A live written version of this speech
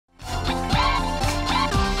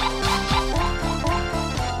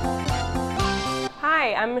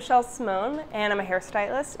I'm Michelle Simone and I'm a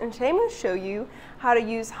hairstylist, and today I'm going to show you how to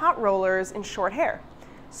use hot rollers in short hair.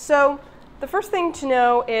 So the first thing to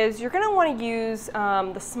know is you're going to want to use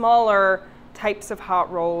the smaller types of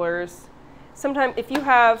hot rollers. Sometimes if you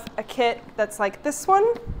have a kit that's like this one,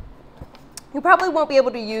 you probably won't be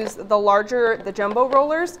able to use the jumbo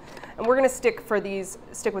rollers, and we're going to stick with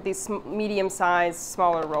these medium-sized,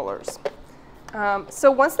 smaller rollers.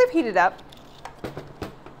 So once they've heated up,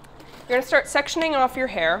 you're going to start sectioning off your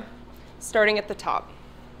hair, starting at the top.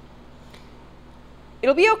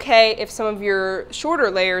 It'll be okay if some of your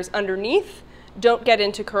shorter layers underneath don't get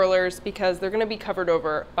into curlers because they're going to be covered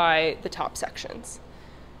over by the top sections.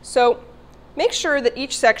 So make sure that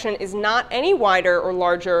each section is not any wider or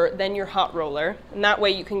larger than your hot roller, and that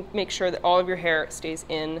way you can make sure that all of your hair stays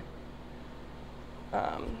in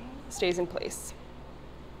place.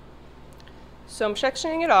 So I'm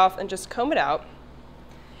sectioning it off and just comb it out.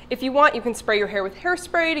 If you want, you can spray your hair with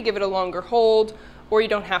hairspray to give it a longer hold, or you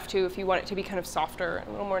don't have to if you want it to be kind of softer and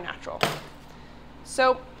a little more natural.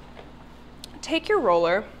 So take your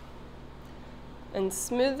roller and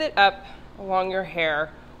smooth it up along your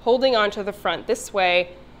hair, holding onto the front. This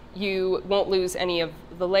way you won't lose any of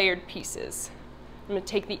the layered pieces. I'm going to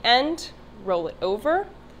take the end, roll it over,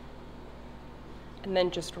 and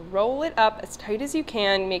then just roll it up as tight as you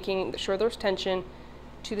can, making sure there's tension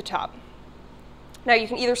to the top. Now you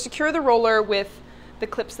can either secure the roller with the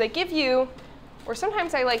clips they give you, or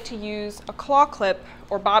sometimes I like to use a claw clip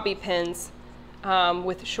or bobby pins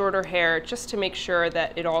with shorter hair just to make sure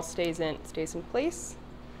that it all stays in place.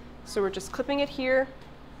 So we're just clipping it here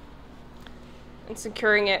and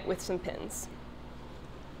securing it with some pins.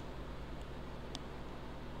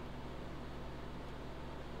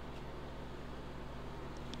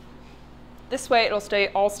 This way it'll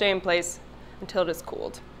all stay in place until it is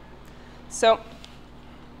cooled. So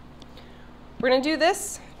we're going to do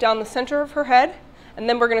this down the center of her head, and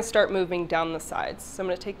then we're going to start moving down the sides. So I'm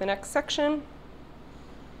going to take the next section,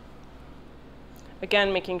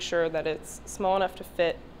 again making sure that it's small enough to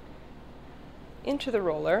fit into the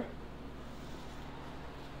roller.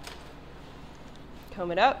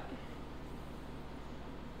 Comb it up,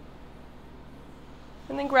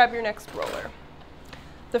 and then grab your next roller.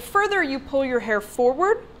 The further you pull your hair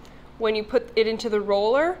forward when you put it into the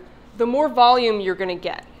roller, the more volume you're going to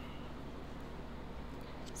get.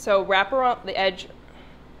 So wrap around the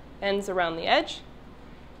ends around the edge,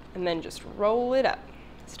 and then just roll it up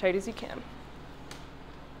as tight as you can.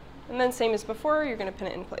 And then same as before, you're going to pin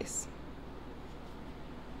it in place.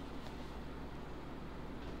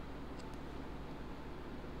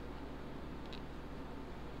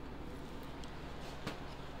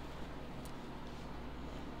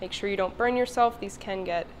 Make sure you don't burn yourself. These can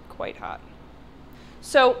get quite hot.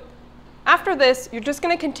 So after this, you're just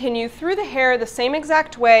going to continue through the hair the same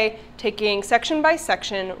exact way, taking section by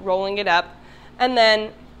section, rolling it up, and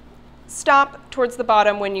then stop towards the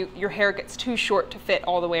bottom when your hair gets too short to fit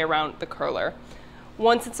all the way around the curler.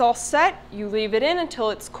 Once it's all set, you leave it in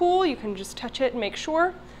until it's cool. You can just touch it and make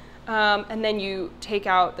sure. And then you take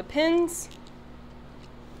out the pins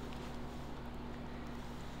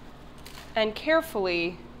and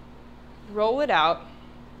carefully roll it out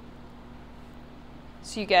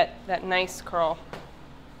so you get that nice curl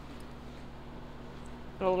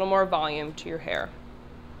and a little more volume to your hair.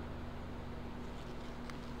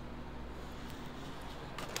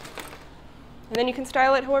 And then you can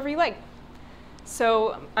style it however you like.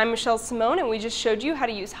 So I'm Michelle Simone, and we just showed you how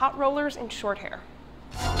to use hot rollers in short hair.